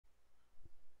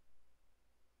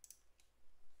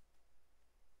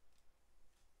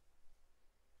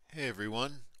Hey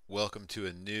everyone, welcome to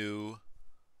the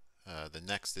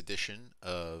next edition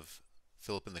of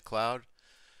Philip in the Cloud.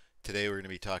 Today we're going to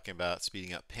be talking about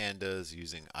speeding up pandas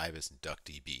using Ibis and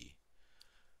DuckDB.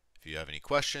 If you have any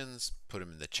questions, put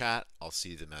them in the chat. I'll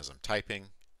see them as I'm typing,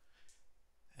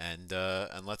 and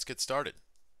let's get started.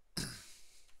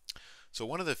 So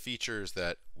one of the features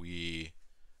that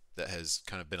has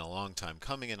kind of been a long time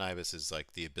coming in Ibis is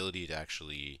like the ability to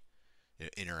actually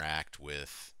interact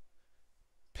with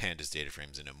Pandas data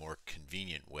frames in a more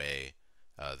convenient way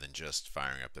than just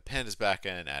firing up the Pandas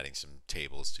backend, adding some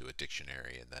tables to a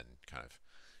dictionary, and then kind of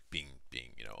being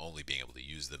only being able to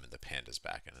use them in the Pandas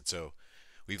backend. And so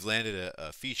we've landed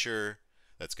a feature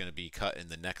that's going to be cut in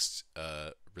the next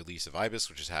release of Ibis,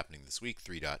 which is happening this week,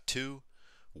 3.2,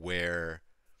 where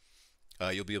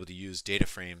you'll be able to use data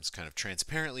frames kind of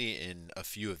transparently in a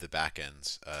few of the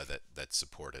backends that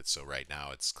support it. So right now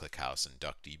it's ClickHouse and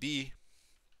DuckDB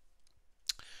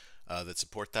that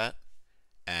support that,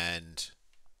 and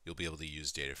you'll be able to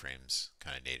use data frames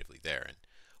kind of natively there. And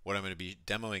what I'm going to be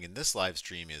demoing in this live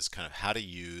stream is kind of how to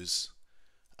use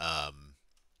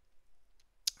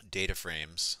data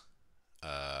frames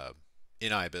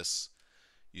in Ibis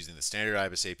using the standard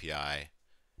Ibis API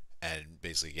and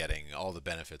basically getting all the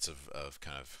benefits of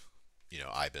kind of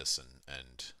Ibis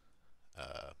and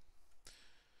uh,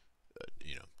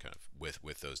 kind of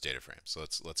with those data frames. So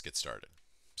let's get started.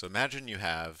 So imagine you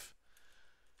have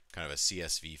kind of a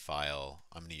CSV file.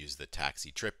 I'm going to use the taxi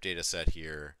trip data set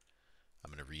here. I'm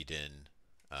going to read in,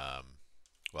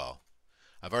 well,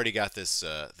 I've already got this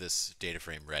data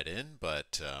frame read in,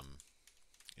 but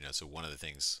so one of the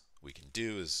things we can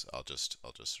do is I'll just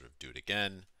sort of do it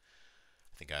again.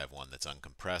 I think I have one that's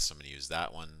uncompressed. I'm going to use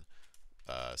that one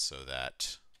so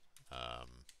that well,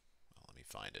 let me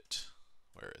find it.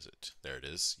 Where is it? There it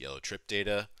is. Yellow trip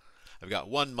data. I've got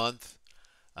 1 month.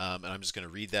 And I'm just going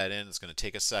to read that in. It's going to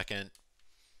take a second.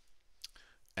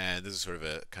 And this is sort of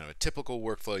a kind of a typical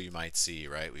workflow you might see,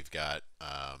 right? We've got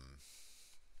a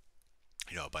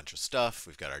bunch of stuff.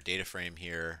 We've got our data frame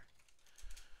here,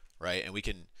 right? And we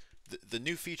can the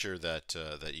new feature that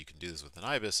you can do this with an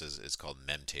Ibis is called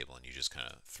memtable, and you just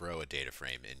kind of throw a data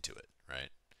frame into it, right?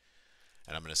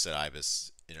 And I'm going to set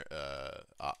Ibis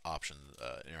option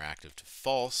interactive to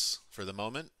false for the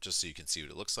moment, just so you can see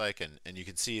what it looks like. And you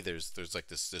can see there's like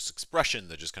this expression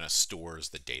that just kind of stores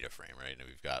the data frame, right? And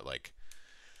we've got like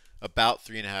about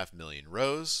 3.5 million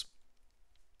rows,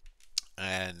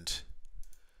 and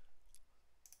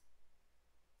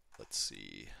let's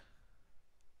see.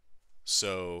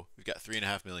 So we've got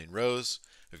 3.5 million rows.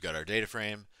 We've got our data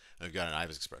frame, and we've got an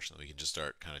Ibis expression that we can just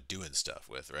start kind of doing stuff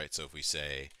with, right? So if we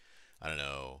say, I don't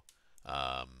know,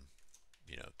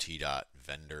 t dot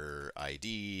vendor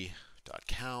ID dot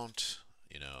count,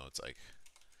 it's like,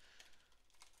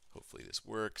 hopefully this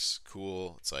works.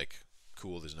 Cool. It's like,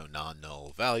 cool, there's no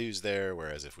non-null values there.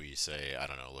 Whereas if we say, I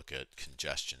don't know, look at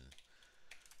congestion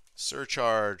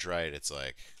surcharge, right? It's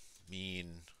like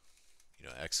mean,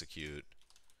 execute.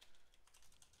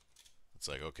 It's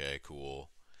like, okay, cool.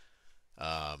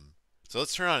 So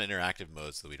let's turn on interactive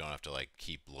mode so that we don't have to like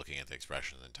keep looking at the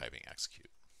expression and then typing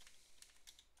execute.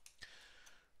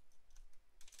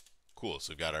 Cool.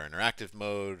 So we've got our interactive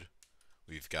mode.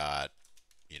 We've got,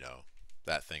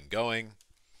 that thing going.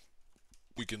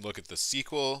 We can look at the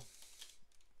SQL.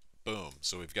 Boom.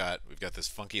 So we've got this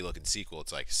funky looking SQL.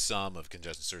 It's like sum of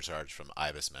congestion surcharge from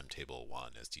Ibis memtable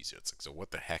 1 as T0. It's like, so what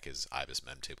the heck is Ibis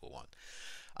memtable 1?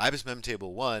 Ibis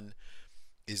memtable 1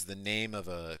 is the name of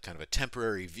a kind of a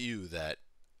temporary view that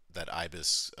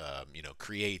Ibis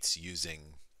creates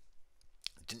using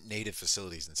native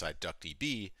facilities inside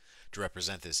DuckDB to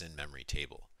represent this in-memory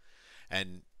table.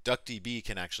 And DuckDB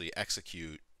can actually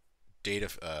execute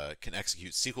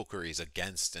SQL queries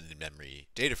against an in-memory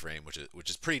data frame, which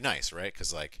is pretty nice, right?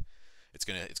 Because like it's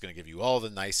gonna give you all the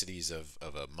niceties of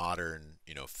a modern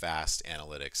fast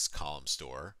analytics column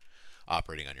store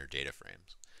operating on your data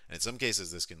frames. And in some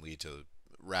cases, this can lead to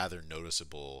rather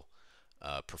noticeable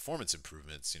performance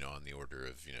improvements, on the order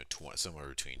of somewhere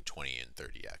between 20 and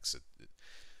 30x.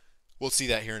 We'll see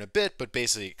that here in a bit, but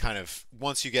basically, kind of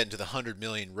once you get into the 100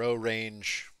 million row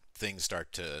range, things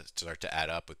start to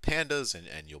add up with pandas, and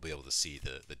you'll be able to see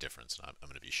the difference. And I'm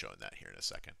going to be showing that here in a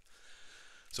second.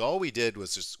 So all we did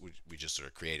was we just sort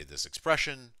of created this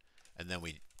expression, and then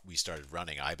we started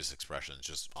running Ibis expressions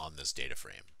just on this data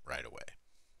frame right away.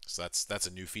 So that's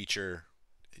a new feature.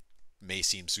 It may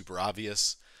seem super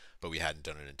obvious, but we hadn't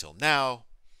done it until now.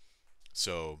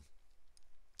 So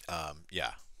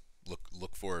yeah,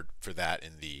 look forward for that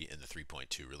in the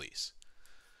 3.2 release.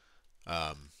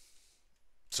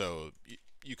 So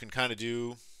you can kind of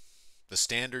do the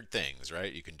standard things,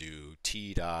 right? You can do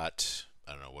T dot.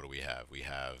 I don't know. What do we have? We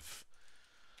have.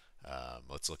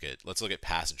 Let's look at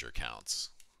passenger counts.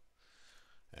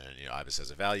 And Ibis has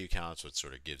a value count, so it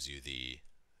sort of gives you the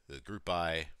group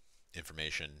by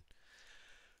information.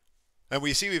 And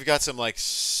we see we've got some like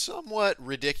somewhat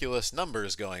ridiculous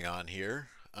numbers going on here.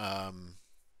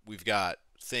 We've got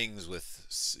things with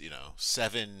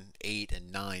 7, 8,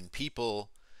 and 9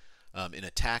 people in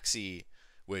a taxi,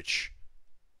 which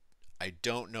I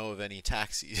don't know of any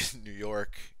taxis in New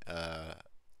York.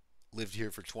 Lived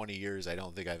here for 20 years. I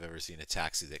don't think I've ever seen a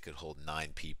taxi that could hold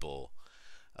 9 people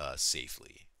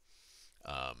safely.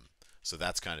 So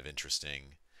that's kind of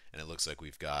interesting. And it looks like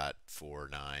we've got 4,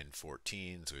 9,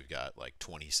 14. So we've got like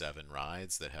 27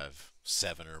 rides that have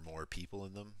 7 or more people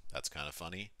in them. That's kind of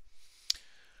funny.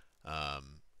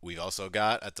 We've also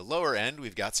got, at the lower end,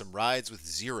 we've got some rides with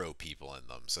 0 people in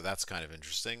them. So that's kind of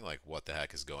interesting. Like, what the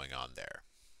heck is going on there?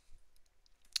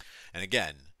 And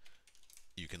again,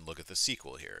 you can look at the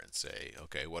SQL here and say,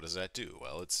 okay, what does that do?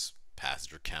 Well, it's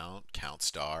passenger count, count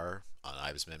star on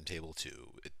Ibis mem table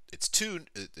 2. It's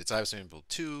Ibis mem table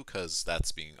 2 because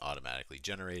that's being automatically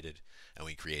generated, and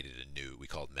we created a new, we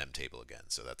called mem table again,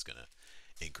 so that's going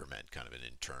to increment kind of an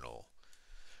internal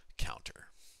counter.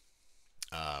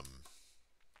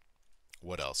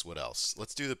 What else?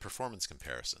 Let's do the performance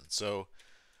comparison. So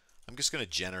I'm just going to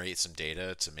generate some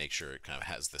data to make sure it kind of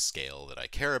has the scale that I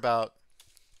care about.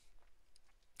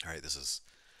 All right, this is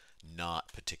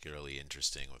not particularly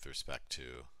interesting with respect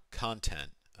to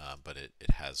content, but it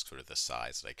has sort of the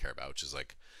size that I care about, which is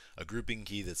like a grouping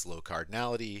key that's low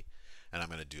cardinality, and I'm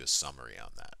going to do a summary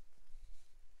on that.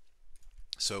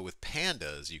 So with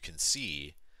Pandas, you can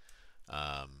see,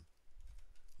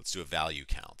 let's do a value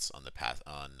counts on the path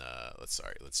on.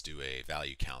 Let's do a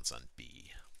value counts on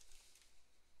B,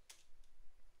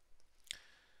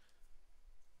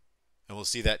 and we'll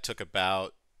see that took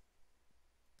about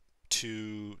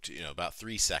about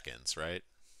 3 seconds, right?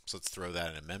 So let's throw that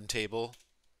in a mem table.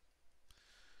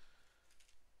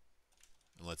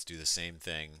 And let's do the same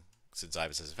thing. Since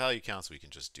Ibis has a value count, so we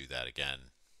can just do that again.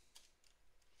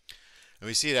 And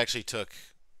we see it actually took,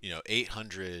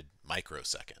 800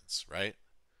 microseconds, right?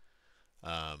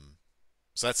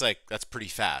 So that's pretty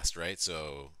fast, right?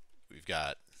 So we've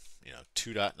got,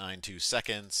 2.92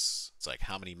 seconds. It's like,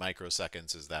 how many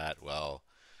microseconds is that? Well,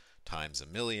 times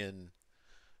 1,000,000.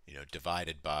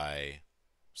 Divided by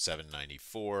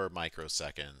 794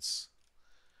 microseconds.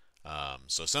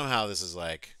 So somehow this is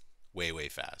like way, way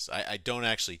fast. I don't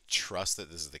actually trust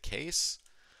that this is the case.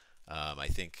 I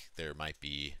think there might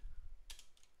be,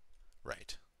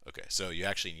 right. Okay, so you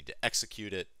actually need to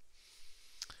execute it.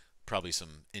 Probably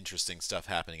some interesting stuff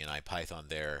happening in IPython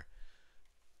there.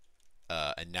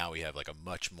 And now we have like a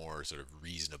much more sort of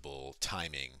reasonable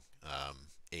timing.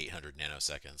 800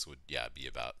 nanoseconds would, be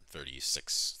about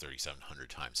 3,700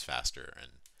 times faster,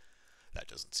 and that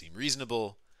doesn't seem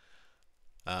reasonable.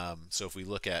 So if we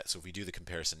do the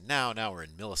comparison now we're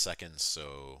in milliseconds,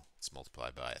 so let's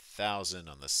multiply by 1,000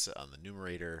 on the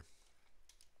numerator.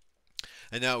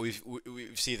 And now we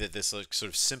see that this sort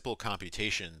of simple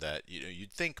computation that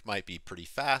you'd think might be pretty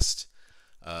fast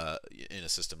in a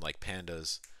system like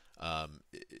Pandas,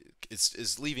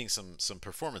 is leaving some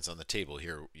performance on the table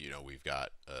here. We've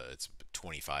got it's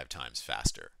 25 times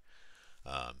faster.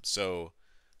 So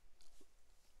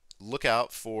look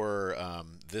out for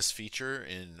this feature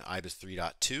in Ibis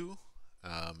 3.2.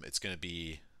 It's going to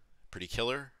be pretty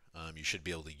killer. You should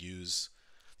be able to use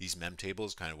these mem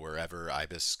tables kind of wherever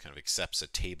Ibis kind of accepts a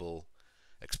table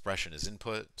expression as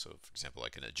input. So for example,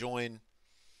 like in a join.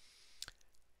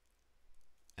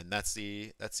 And that's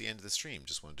the end of the stream.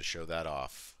 Just wanted to show that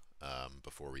off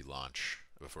before we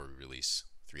release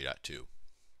 3.2.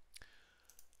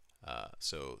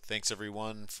 So thanks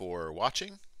everyone for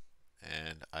watching,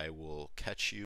 and I will catch you